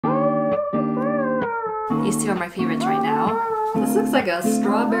These two are my favorites right now. This looks like a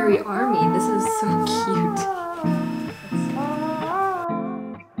strawberry army. This is so cute.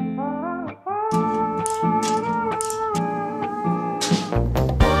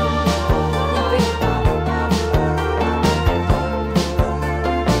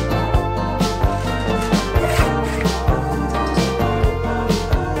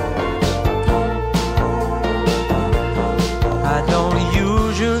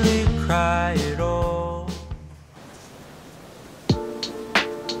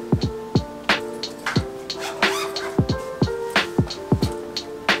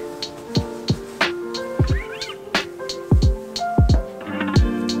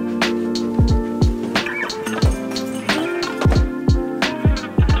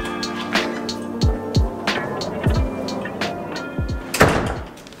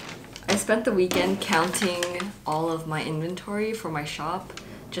 I spent the weekend counting all of my inventory for my shop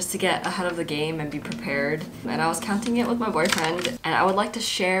just to get ahead of the game and be prepared. And I was counting it with my boyfriend, and I would like to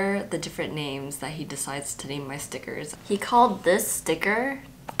share the different names that he decides to name my stickers. He called this sticker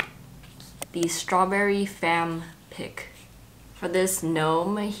the Strawberry Fam Pick. For this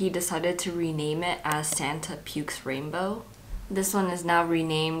gnome, he decided to rename it as Santa Pukes Rainbow. This one is now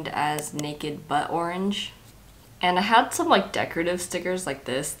renamed as Naked Butt Orange. And I had some like decorative stickers like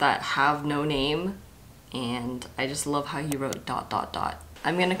this that have no name, and I just love how he wrote ...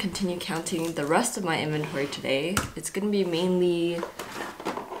 I'm gonna continue counting the rest of my inventory today. It's gonna be mainly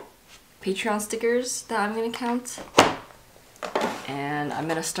Patreon stickers that I'm gonna count. And I'm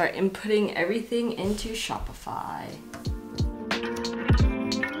gonna start inputting everything into Shopify.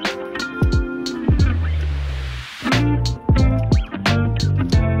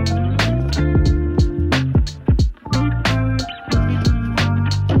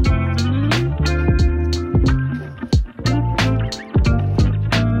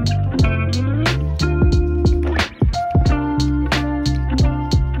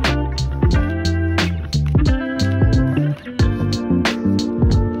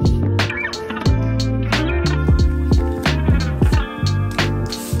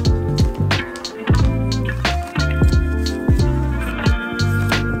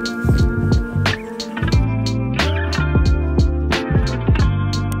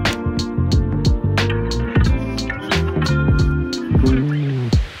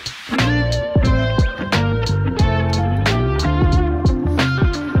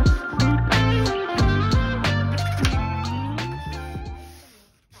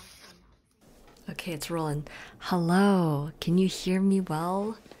 Okay, it's rolling. Hello, can you hear me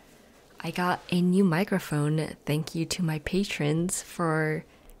well? I got a new microphone. Thank you to my patrons for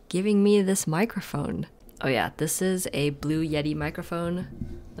giving me this microphone. Oh yeah, this is a blue Yeti microphone.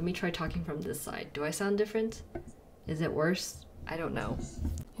 Let me try talking from this side. Do I sound different? Is it worse? I don't know.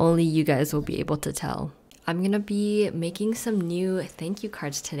 Only you guys will be able to tell. I'm gonna be making some new thank you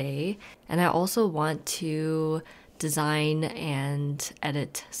cards today, and I also want to design and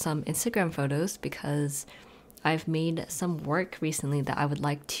edit some Instagram photos because I've made some work recently that I would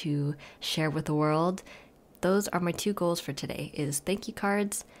like to share with the world. Those are my two goals for today, is thank you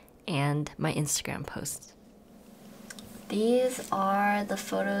cards and my Instagram posts. These are the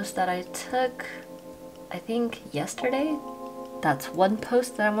photos that I took, I think yesterday. That's one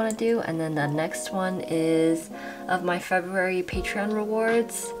post that I want to do, and then the next one is of my February Patreon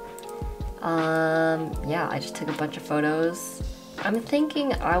rewards. Yeah, I just took a bunch of photos. I'm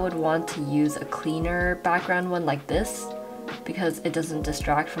thinking I would want to use a cleaner background one like this because it doesn't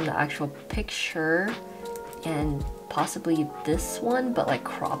distract from the actual picture, and possibly this one, but like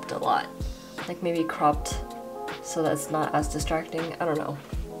cropped a lot. Like maybe cropped so that it's not as distracting. I don't know.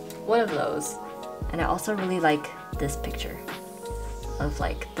 One of those. And I also really like this picture of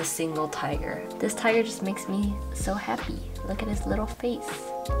like the single tiger. This tiger just makes me so happy. Look at his little face.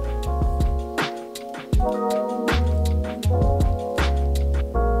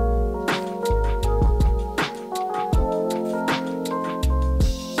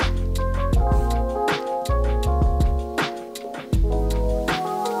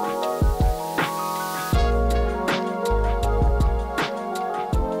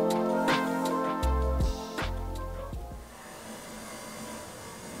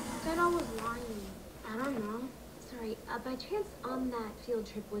 By chance on that field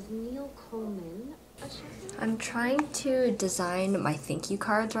trip was Neil Coleman a champion? I'm trying to design my thank you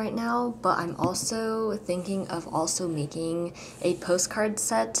cards right now, but I'm also thinking of also making a postcard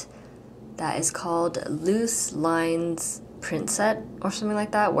set that is called Loose Lines Print Set or something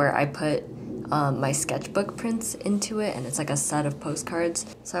like that, where I put my sketchbook prints into it and it's like a set of postcards.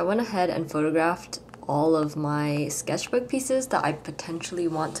 So I went ahead and photographed all of my sketchbook pieces that I potentially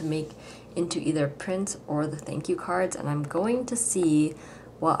want to make into either prints or the thank you cards, and I'm going to see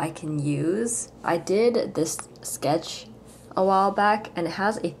what I can use. I did this sketch a while back and it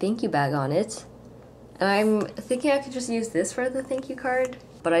has a thank you bag on it, and I'm thinking I could just use this for the thank you card.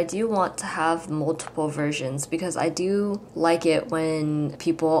 But I do want to have multiple versions because I do like it when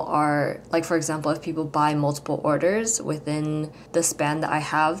people are, like for example, if people buy multiple orders within the span that I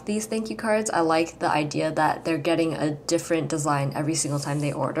have these thank you cards, I like the idea that they're getting a different design every single time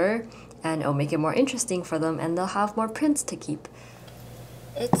they order, and it'll make it more interesting for them and they'll have more prints to keep.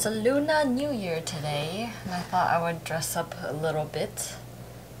 It's a Lunar New Year today, and I thought I would dress up a little bit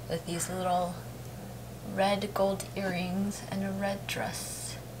with these little red gold earrings and a red dress.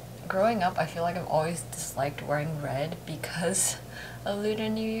 Growing up, I feel like I've always disliked wearing red because of Lunar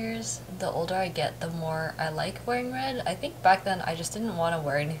New Year's. The older I get, the more I like wearing red. I think back then I just didn't want to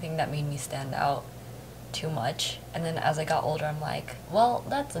wear anything that made me stand out too much. And then as I got older, I'm like, well,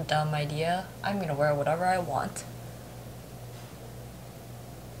 that's a dumb idea. I'm gonna wear whatever I want.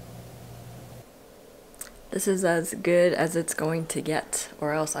 This is as good as it's going to get,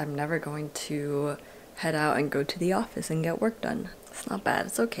 or else I'm never going to head out and go to the office and get work done. It's not bad,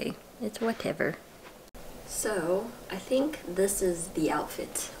 it's okay. It's whatever. So, I think this is the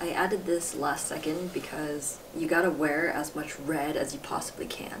outfit. I added this last second because you gotta wear as much red as you possibly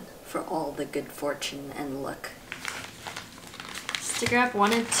can for all the good fortune and luck. Sticker App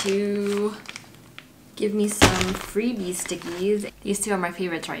wanted to give me some freebie stickies. These two are my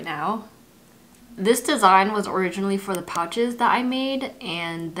favorites right now. This design was originally for the pouches that I made,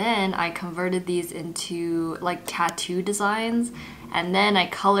 and then I converted these into like tattoo designs, and then I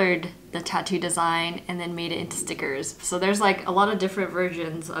colored the tattoo design and then made it into stickers. So there's like a lot of different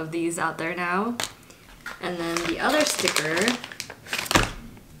versions of these out there now. And then the other sticker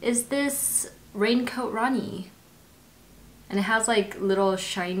is this Raincoat Rani. And it has like little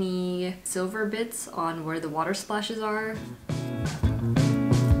shiny silver bits on where the water splashes are.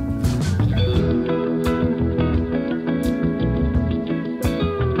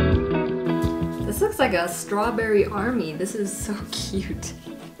 This looks like a strawberry army. This is so cute.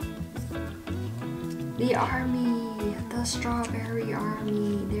 The army, the strawberry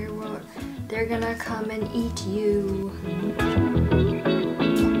army, they're gonna come and eat you.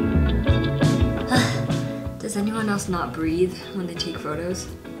 Does anyone else not breathe when they take photos?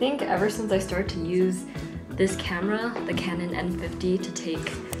 I think ever since I started to use this camera, the Canon N50, to take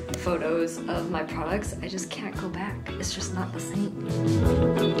photos of my products, I just can't go back. It's just not the same.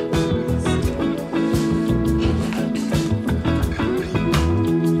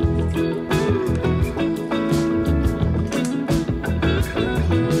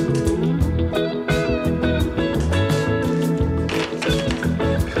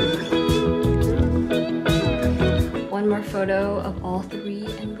 One more photo of all three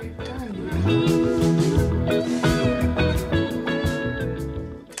and we're done.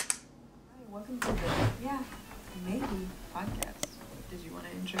 Welcome to the maybe podcast. Did you want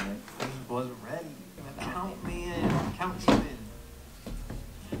to intro it? I wasn't ready. Count me in. Count you in.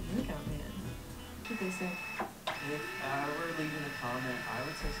 You count me in. What did they say? If I were leaving a comment, I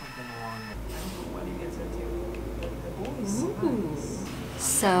would say something along What do you get so too? The boys. Ooh. Nice.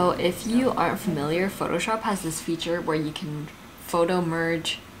 So if you aren't familiar, Photoshop has this feature where you can photo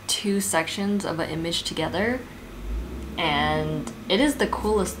merge two sections of an image together, and it is the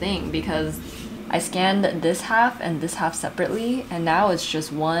coolest thing because I scanned this half and this half separately, and now it's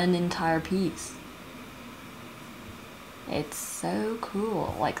just one entire piece. It's so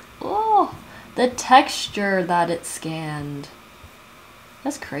cool. Like, oh, the texture that it scanned.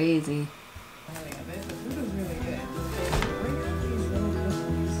 That's crazy. The food is really good. Bring out these little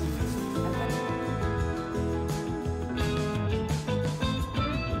cookies.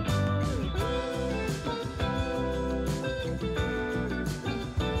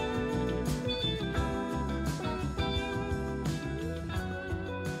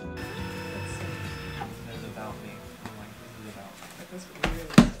 This is about me. I'm like, this is about me. That's what we really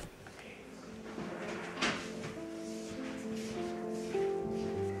is.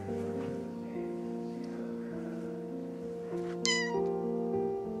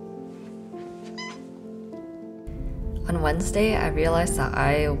 On Wednesday, I realized that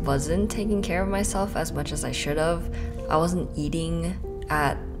I wasn't taking care of myself as much as I should have. I wasn't eating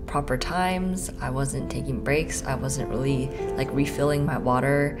at proper times, I wasn't taking breaks, I wasn't really like refilling my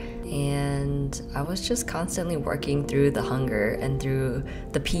water, and I was just constantly working through the hunger and through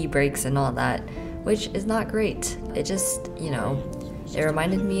the pee breaks and all that, which is not great. It just, you know, it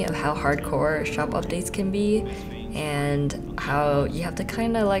reminded me of how hardcore shop updates can be, and how you have to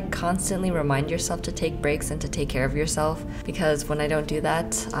kind of like constantly remind yourself to take breaks and to take care of yourself, because when I don't do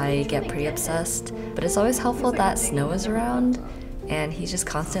that, I get pretty obsessed. But it's always helpful that Snow is around, and he's just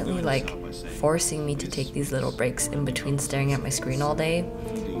constantly like forcing me to take these little breaks in between staring at my screen all day,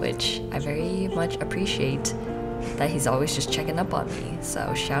 which I very much appreciate that he's always just checking up on me.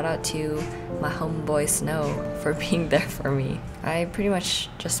 So shout out to my homeboy Snow for being there for me. I pretty much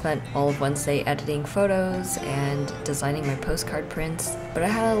just spent all of Wednesday editing photos and designing my postcard prints, but I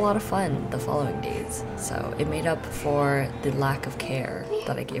had a lot of fun the following days, so it made up for the lack of care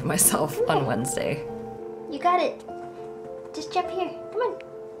that I gave myself on Wednesday. You got it. Just jump here. Come on.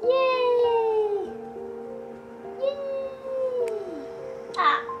 Yay! Yay!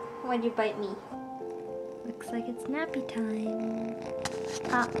 Ah, why'd you bite me? Looks like it's nappy time.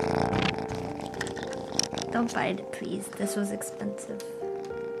 Ah. Don't bite it, please. This was expensive.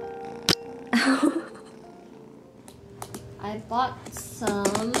 I bought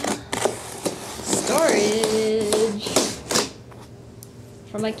some Storage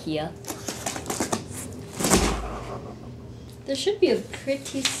from IKEA. There should be a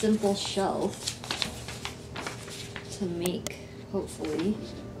pretty simple shelf to make, hopefully.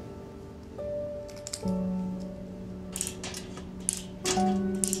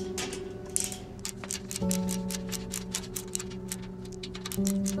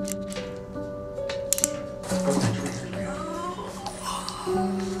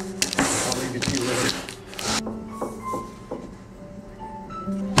 I'll leave it to you later.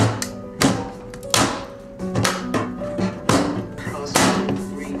 Plus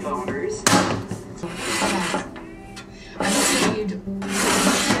 3 daughters. I just need something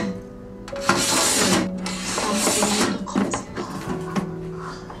cozy.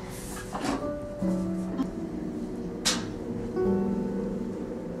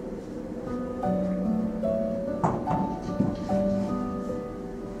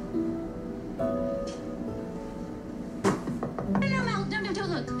 No,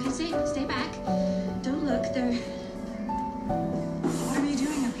 don't look. Okay, stay back. Don't look. They're... What are you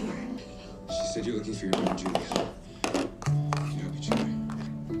doing up here? She said you're looking for your mom, Julia. Can you help each other?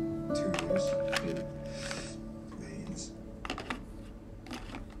 Tumors, veins,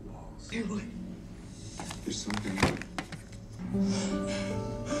 walls. Here, what? There's something.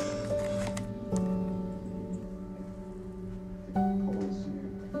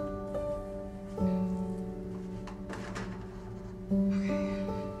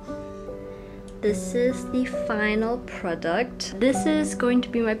 This is the final product. This is going to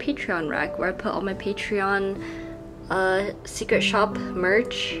be my Patreon rack where I put all my Patreon secret shop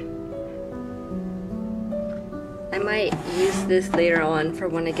merch. I might use this later on for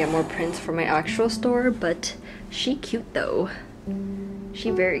when I get more prints for my actual store, but she cute though. She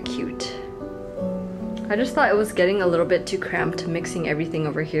very cute. I just thought it was getting a little bit too cramped mixing everything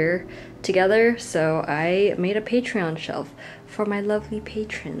over here together, so I made a Patreon shelf for my lovely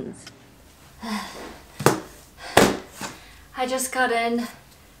patrons. I just got in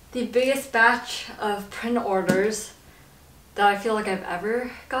the biggest batch of print orders that I feel like I've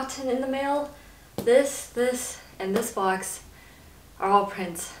ever gotten in the mail. This, and this box are all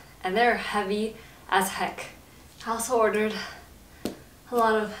prints, and they're heavy as heck. I also ordered a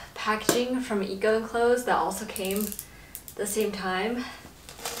lot of packaging from Eco Enclosed that also came at the same time.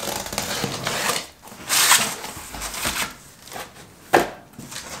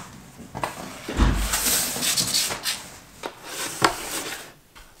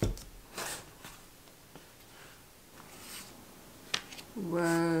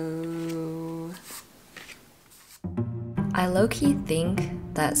 Whoa. I low-key think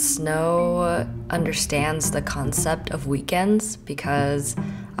that Snow understands the concept of weekends because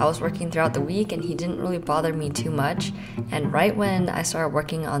I was working throughout the week and he didn't really bother me too much, and right when I started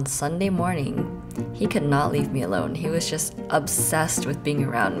working on Sunday morning, he could not leave me alone. He was just obsessed with being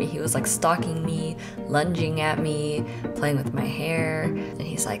around me. He was like stalking me, lunging at me, playing with my hair, and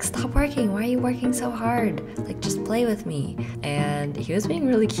he's like, "Stop working, why are you working so hard? Like, just play with me." And he was being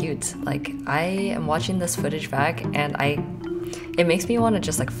really cute. Like, I am watching this footage back and it makes me want to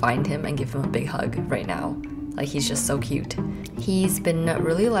just like find him and give him a big hug right now. Like, he's just so cute. He's been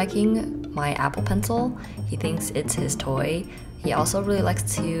really liking my Apple Pencil. He thinks it's his toy. He also really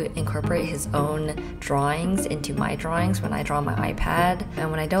likes to incorporate his own drawings into my drawings when I draw on my iPad.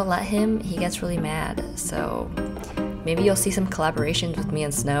 And when I don't let him, he gets really mad. So maybe you'll see some collaborations with me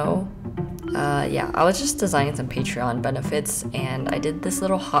and Snow. Yeah, I was just designing some Patreon benefits, and I did this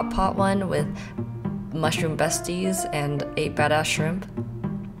little hot pot one with mushroom besties and 8 badass shrimp.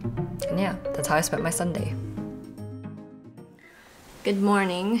 And yeah, that's how I spent my Sunday. Good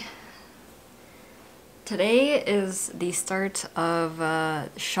morning. Today is the start of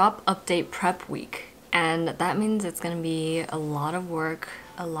shop update prep week, and that means it's gonna be a lot of work,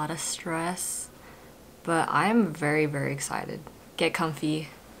 a lot of stress, but I'm very, very excited. Get comfy,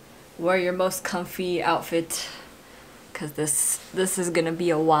 wear your most comfy outfit, because this is gonna be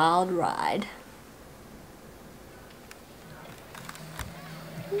a wild ride.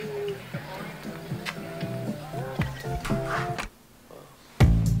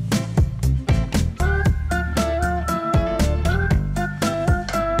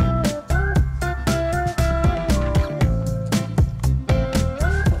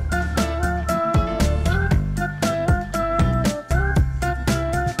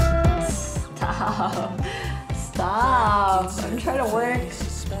 Stop. I'm trying to work.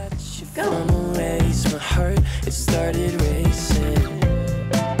 Go. My heart, it started racing.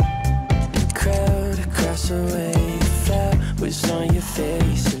 The crowd across the way, the flat was on your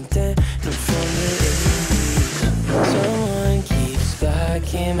face, and then from the 80s, someone keeps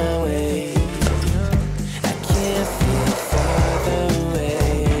blocking my way. I can't feel farther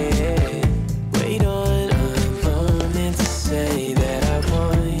away. Wait on a moment to say that I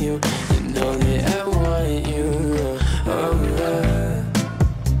want you. You know that I want you.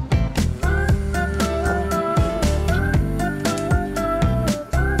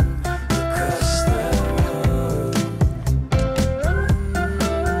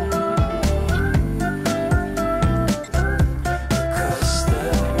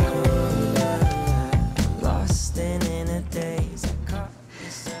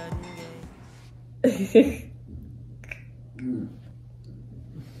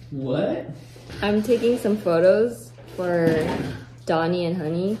 What? I'm taking some photos for Donnie and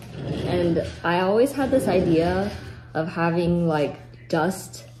Honey, and I always had this idea of having like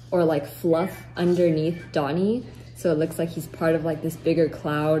dust or like fluff underneath Donnie, so it looks like he's part of like this bigger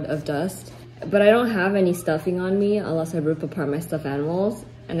cloud of dust. But I don't have any stuffing on me unless I rip apart my stuffed animals,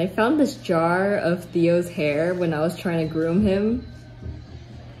 and I found this jar of Theo's hair when I was trying to groom him.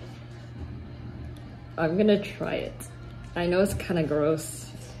 I'm gonna try it. I know it's kind of gross,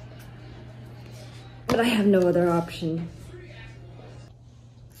 but I have no other option.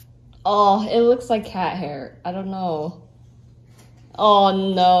 Oh, it looks like cat hair. I don't know. Oh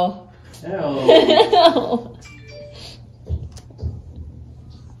no. Ew.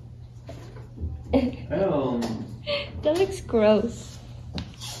 Ew. That looks gross.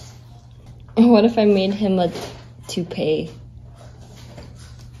 What if I made him a toupee?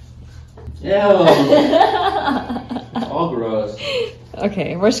 Ew. All gross.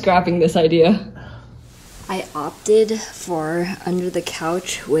 Okay, we're scrapping this idea. I opted for under the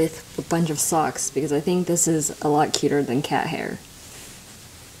couch with a bunch of socks because I think this is a lot cuter than cat hair.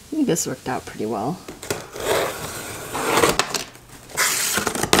 I think this worked out pretty well.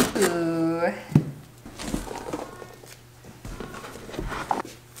 Ooh.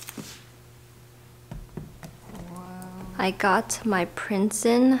 I got my prints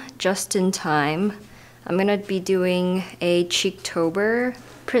in just in time. I'm gonna be doing a Cheektober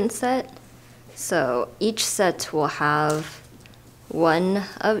print set. So each set will have one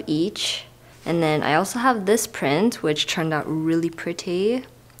of each. And then I also have this print, which turned out really pretty.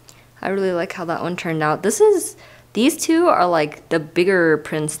 I really like how that one turned out. These two are like the bigger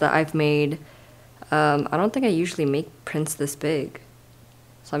prints that I've made. I don't think I usually make prints this big.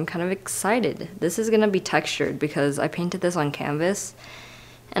 So I'm kind of excited. This is gonna be textured because I painted this on canvas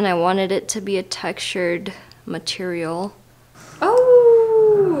and I wanted it to be a textured material.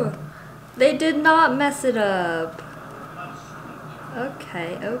 Oh! They did not mess it up.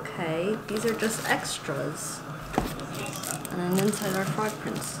 Okay, okay. These are just extras. And then inside are frog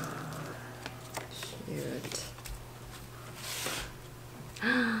prints. Cute.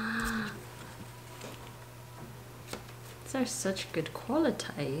 These are such good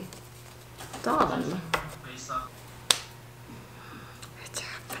quality. Darn. It's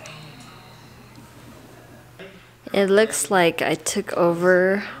happening. It looks like I took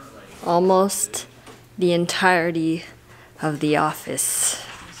over almost the entirety of the office.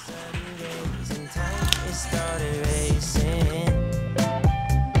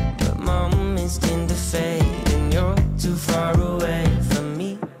 But moments tend to fade, and you're too far away from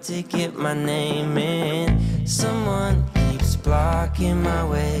me to get my name in. Someone keeps blocking my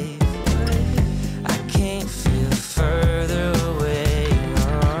way. I can't feel further away.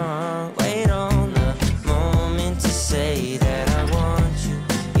 Wait on a moment to say that I want you.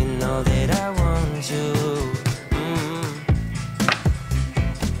 You know that I want you.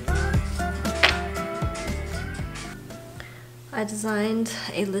 I designed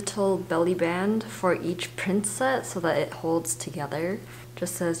a little belly band for each print set so that it holds together.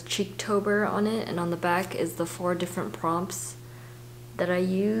 Just says Cheektober on it, and on the back is the 4 different prompts that I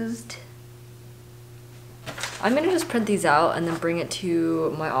used. I'm gonna just print these out and then bring it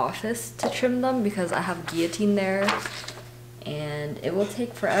to my office to trim them because I have guillotine there and it will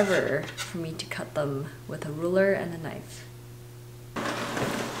take forever for me to cut them with a ruler and a knife.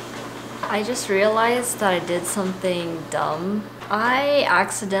 I just realized that I did something dumb. I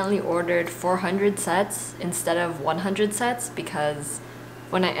accidentally ordered 400 sets instead of 100 sets because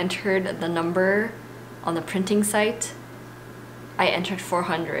when I entered the number on the printing site, I entered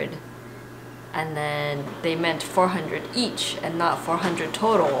 400. And then they meant 400 each and not 400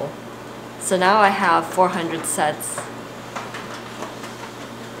 total. So now I have 400 sets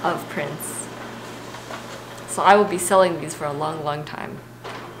of prints. So I will be selling these for a long, long time.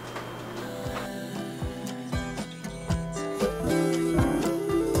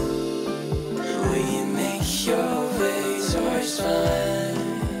 We make your ways always fine.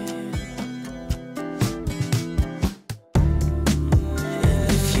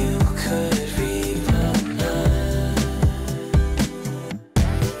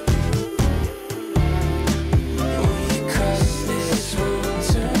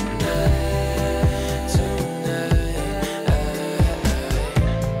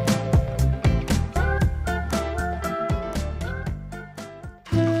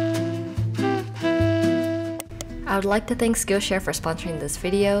 I would like to thank Skillshare for sponsoring this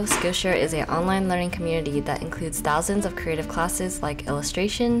video. Skillshare is an online learning community that includes thousands of creative classes like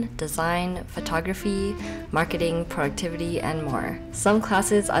illustration, design, photography, marketing, productivity, and more. Some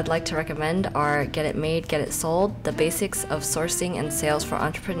classes I'd like to recommend are Get It Made, Get It Sold, The Basics of Sourcing and Sales for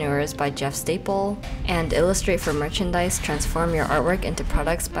Entrepreneurs by Jeff Staple, and Illustrate for Merchandise, Transform Your Artwork into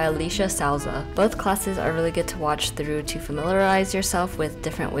Products by Alicia Salza. Both classes are really good to watch through to familiarize yourself with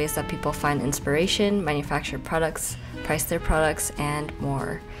different ways that people find inspiration, manufacture products, price their products, and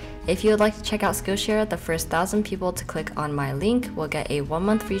more. If you would like to check out Skillshare, the first 1,000 people to click on my link will get a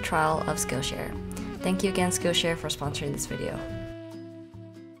 1-month free trial of Skillshare. Thank you again, Skillshare, for sponsoring this video.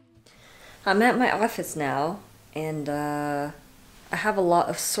 I'm at my office now, and I have a lot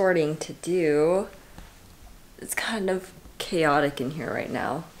of sorting to do. It's kind of chaotic in here right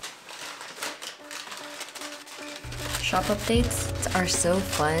now. Shop updates are so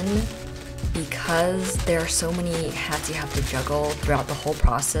fun because there are so many hats you have to juggle throughout the whole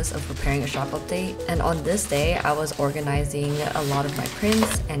process of preparing a shop update. And on this day, I was organizing a lot of my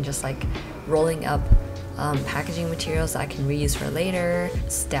prints and just like rolling up packaging materials that I can reuse for later,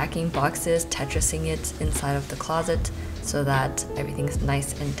 stacking boxes, Tetrising it inside of the closet so that everything's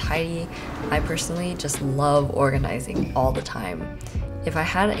nice and tidy. I personally just love organizing all the time. If I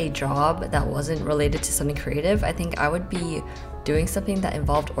had a job that wasn't related to something creative, I think I would be doing something that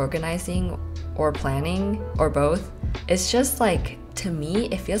involved organizing or planning or both. It's just like, to me,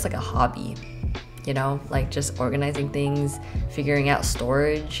 it feels like a hobby, you know, like just organizing things, figuring out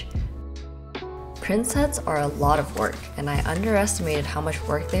storage. Print sets are a lot of work, and I underestimated how much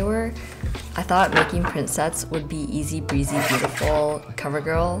work they were. I thought making print sets would be easy breezy, beautiful, cover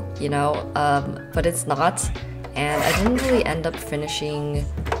girl, you know, but it's not. And I didn't really end up finishing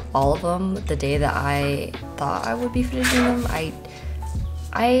all of them the day that I thought I would be finishing them.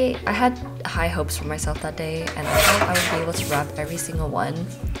 I had high hopes for myself that day, and I thought I would be able to wrap every single one,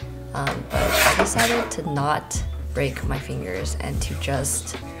 but I decided to not break my fingers and to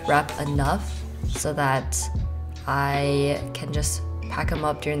just wrap enough so that I can just pack them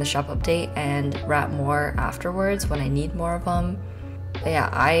up during the shop update and wrap more afterwards when I need more of them. But yeah,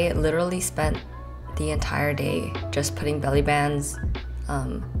 I literally spent the entire day just putting belly bands,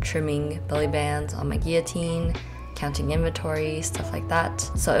 trimming belly bands on my guillotine, counting inventory, stuff like that.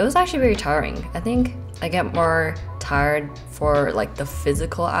 So it was actually very tiring. I think I get more tired for like the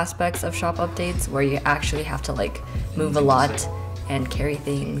physical aspects of shop updates where you actually have to like move a lot and carry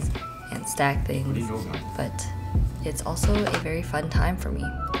things and stack things, but it's also a very fun time for me.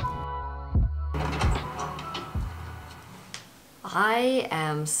 I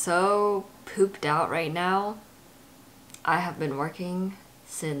am so pooped out right now. I have been working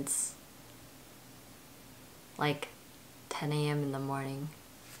since like 10 a.m. in the morning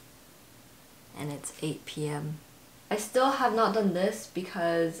and it's 8 p.m. I still have not done this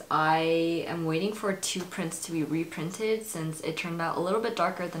because I am waiting for 2 prints to be reprinted since it turned out a little bit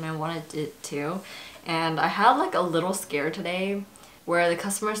darker than I wanted it to. And I had like a little scare today where the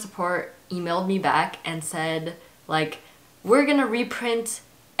customer support emailed me back and said like, we're gonna reprint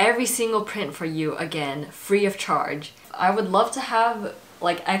every single print for you again, free of charge. I would love to have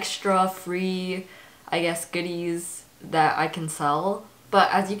like extra free, I guess, goodies that I can sell. But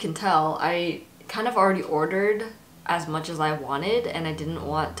as you can tell, I kind of already ordered as much as I wanted, and I didn't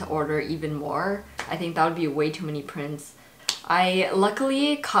want to order even more. I think that would be way too many prints. I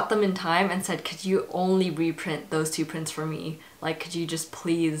luckily caught them in time and said, could you only reprint those 2 prints for me? Like, could you just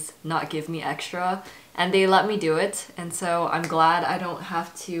please not give me extra? And they let me do it, and so I'm glad I don't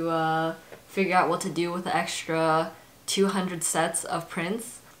have to figure out what to do with the extra 200 sets of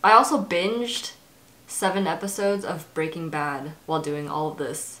prints. I also binged 7 episodes of Breaking Bad while doing all of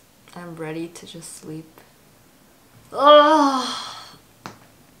this. I'm ready to just sleep. Ugh!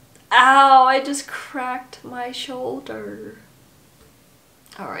 Ow, I just cracked my shoulder.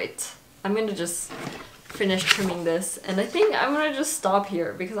 Alright, I'm gonna just finish trimming this, and I think I'm gonna just stop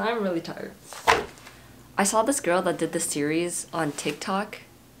here because I'm really tired. I saw this girl that did this series on TikTok,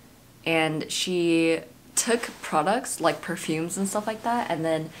 and she took products like perfumes and stuff like that, and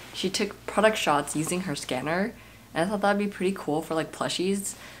then she took product shots using her scanner, and I thought that'd be pretty cool for like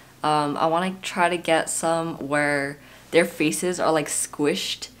plushies. I want to try to get some where their faces are like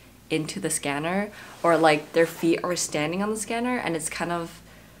squished into the scanner, or like their feet are standing on the scanner, and it's kind of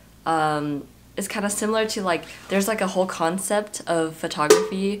similar to like, there's like a whole concept of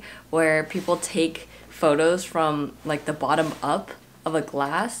photography where people take photos from like the bottom up of a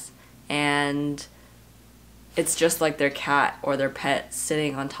glass, and it's just like their cat or their pet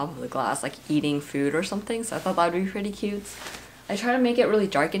sitting on top of the glass, like eating food or something. So I thought that would be pretty cute. I try to make it really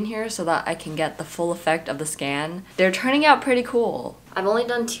dark in here so that I can get the full effect of the scan. They're turning out pretty cool. I've only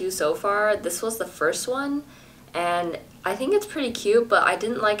done 2 so far. This was the first one, and I think it's pretty cute, but I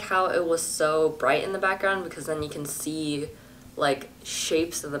didn't like how it was so bright in the background, because then you can see like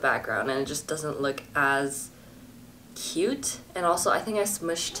shapes in the background and it just doesn't look as cute. And also I think I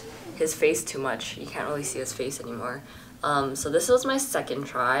smushed his face too much. You can't really see his face anymore. So this was my second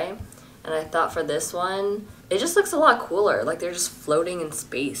try, and I thought for this one, it just looks a lot cooler. Like they're just floating in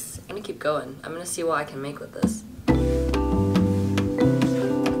space. I'm gonna keep going. I'm gonna see what I can make with this.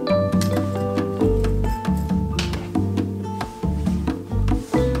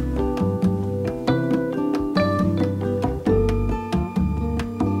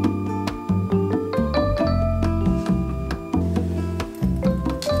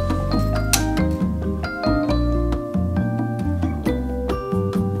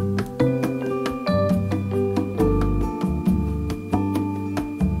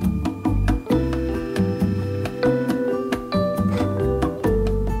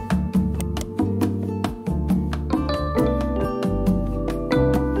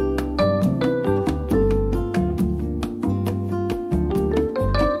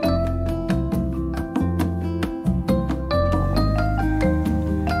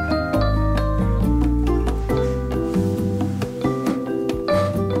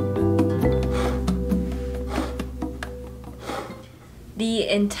 The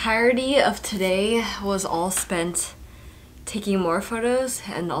entirety of today was all spent taking more photos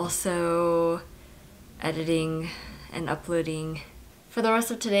and also editing and uploading. For the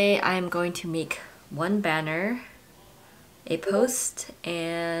rest of today, I am going to make 1 banner, a post,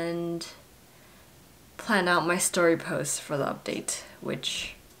 and plan out my story posts for the update,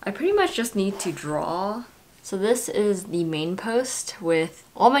 which I pretty much just need to draw. So this is the main post with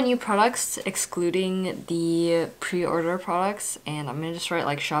all my new products, excluding the pre-order products, and I'm gonna just write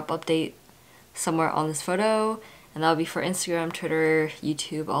like shop update somewhere on this photo, and that'll be for Instagram, Twitter,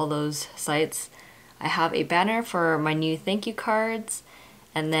 YouTube, all those sites. I have a banner for my new thank you cards,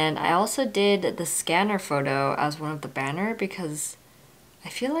 and then I also did the scanner photo as one of the banner because I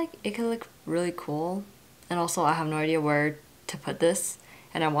feel like it could look really cool, and also I have no idea where to put this,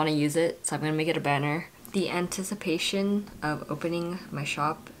 and I want to use it, so I'm gonna make it a banner. The anticipation of opening my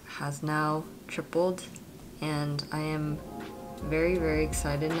shop has now tripled, and I am very, very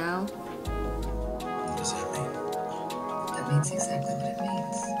excited now. What does that mean? That means exactly what it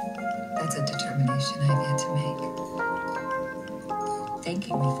means. That's a determination I've yet to make.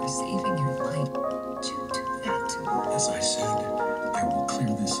 Thanking me for saving your life. Would you do that to her? As I said, I will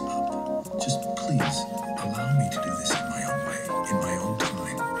clear this up. Just please allow me to do this in my own way, in my own time.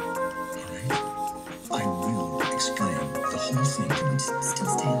 I will explain the whole thing. Which still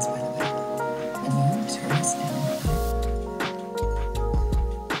stands, by the way. And you turn us down.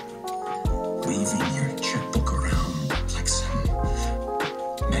 Waving your checkbook around like some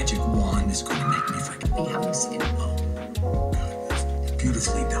magic wand is going to make me forget. The house in. Oh, God.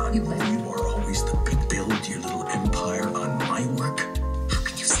 Beautifully done. You let me. You are always the big build your little empire on my work. How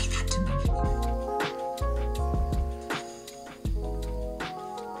can you say that to me?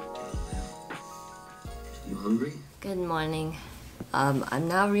 You hungry? Good morning. I'm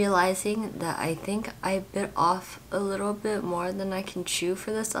now realizing that I think I bit off a little bit more than I can chew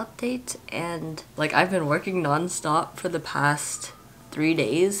for this update, and like I've been working non-stop for the past 3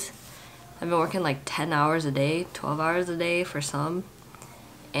 days. I've been working like 10 hours a day, 12 hours a day for some,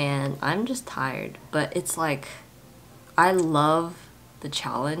 and I'm just tired. But it's like, I love the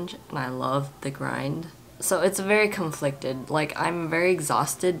challenge and I love the grind. So it's very conflicted. Like, I'm very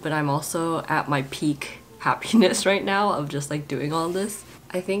exhausted, but I'm also at my peak happiness right now of just like doing all this.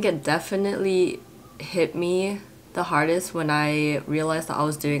 I think it definitely hit me the hardest when I realized that I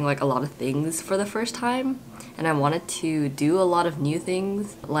was doing like a lot of things for the first time, and I wanted to do a lot of new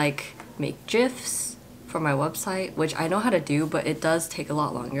things, like make GIFs for my website, which I know how to do, but it does take a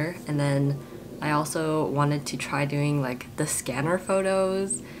lot longer. And then I also wanted to try doing like the scanner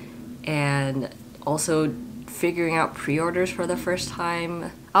photos, and also figuring out pre-orders for the first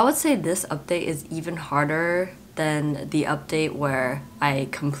time. I would say this update is even harder than the update where I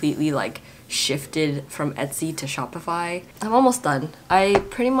completely like shifted from Etsy to Shopify. I'm almost done. I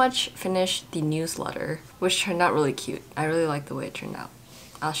pretty much finished the newsletter, which turned out really cute. I really like the way it turned out.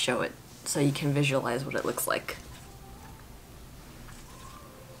 I'll show it so you can visualize what it looks like.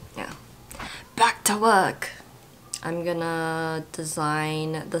 Yeah. Back to work! I'm gonna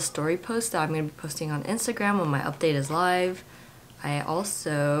design the story post that I'm gonna be posting on Instagram when my update is live. I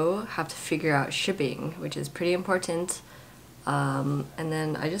also have to figure out shipping, which is pretty important. And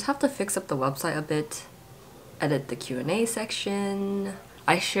then I just have to fix up the website a bit, edit the Q&A section.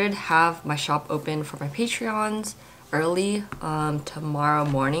 I should have my shop open for my Patreons early tomorrow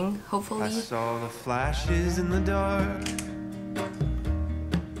morning, hopefully. I saw the flashes in the dark,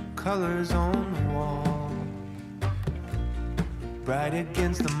 colors on the wall, bright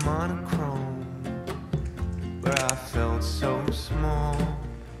against the monochrome, where I felt so small.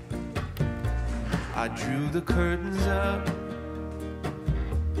 I drew the curtains up,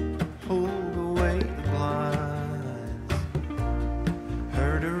 pulled away the blinds,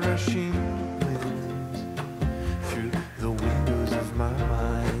 heard a rushing wind through the windows of my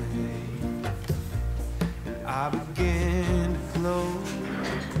mind, and I began to glow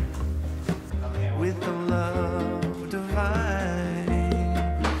with the love divine.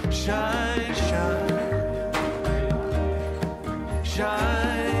 Shine, shine,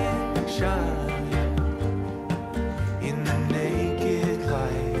 shine, shine in the naked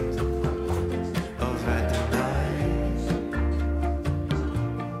light of that night.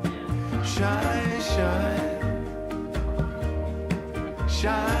 Shine, shine,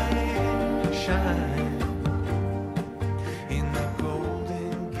 shine, shine in the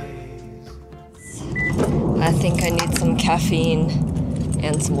golden gaze. I think I need some caffeine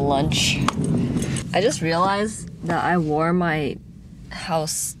and some lunch. I just realized that I wore my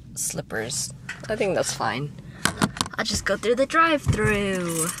house slippers. I think that's fine. I'll just go through the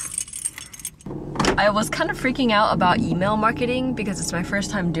drive-thru. I was kind of freaking out about email marketing because it's my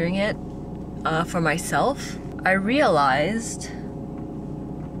first time doing it for myself. I realized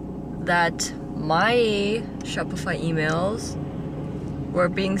that my Shopify emails were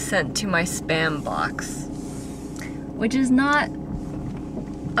being sent to my spam box, which is not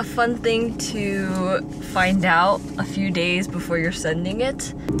a fun thing to find out a few days before you're sending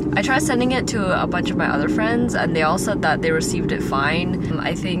it. I tried sending it to a bunch of my other friends and they all said that they received it fine.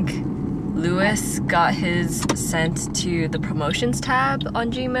 I think Lewis got his sent to the promotions tab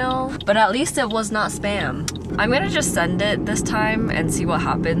on Gmail, but at least it was not spam. I'm gonna just send it this time and see what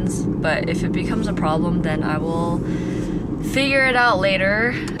happens, but if it becomes a problem then I will figure it out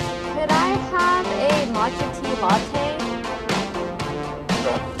later. Could I have a matcha tea latte?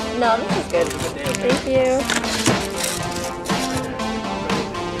 No, this is good. Thank you.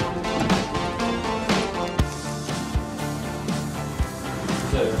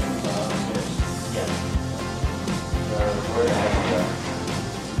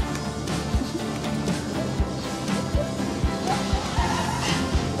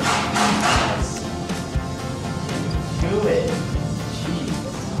 Do it.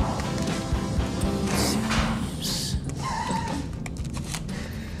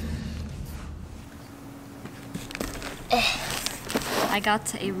 I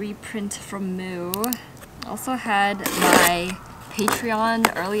got a reprint from Moo. Also had my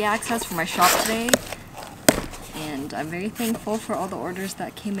Patreon early access for my shop today. And I'm very thankful for all the orders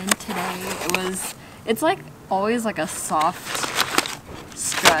that came in today. It's like always like a softer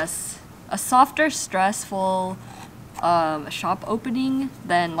stressful shop opening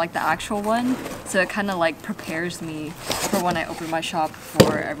than like the actual one. So it kind of like prepares me for when I open my shop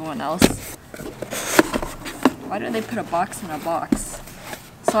for everyone else. Why do they put a box in a box?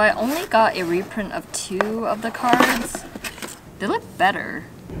 So I only got a reprint of 2 of the cards, They look better.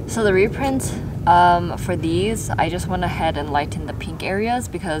 So the reprints for these, I just went ahead and lightened the pink areas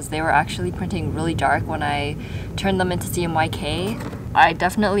because they were actually printing really dark when I turned them into CMYK. I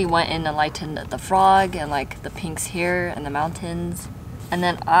definitely went in and lightened the frog and like the pinks here and the mountains. And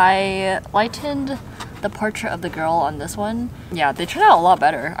then I lightened the portrait of the girl on this one. Yeah, they turned out a lot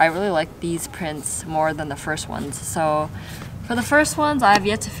better. I really like these prints more than the first ones. So for the first ones, I have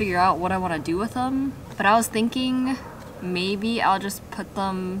yet to figure out what I want to do with them. But I was thinking maybe I'll just put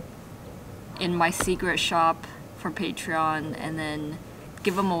them in my secret shop for Patreon and then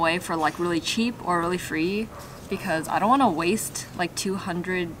give them away for like really cheap or really free, because I don't want to waste like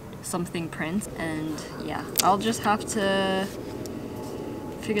 200 something prints. And yeah, I'll just have to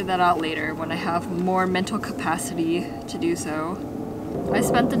figure that out later when I have more mental capacity to do so. I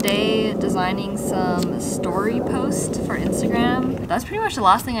spent the day designing some story posts for Instagram. That's pretty much the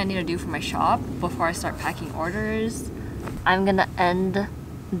last thing I need to do for my shop before I start packing orders. I'm gonna end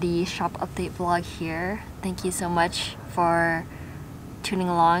the shop update vlog here. Thank you so much for tuning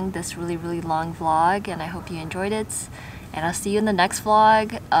along this really long vlog, and I hope you enjoyed it. And I'll see you in the next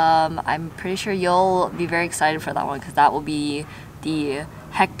vlog. I'm pretty sure you'll be very excited for that one because that will be the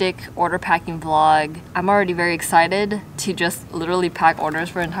hectic order packing vlog. I'm already very excited to just literally pack orders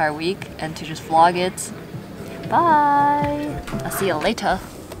for an entire week and to just vlog it. Bye! I'll see you later.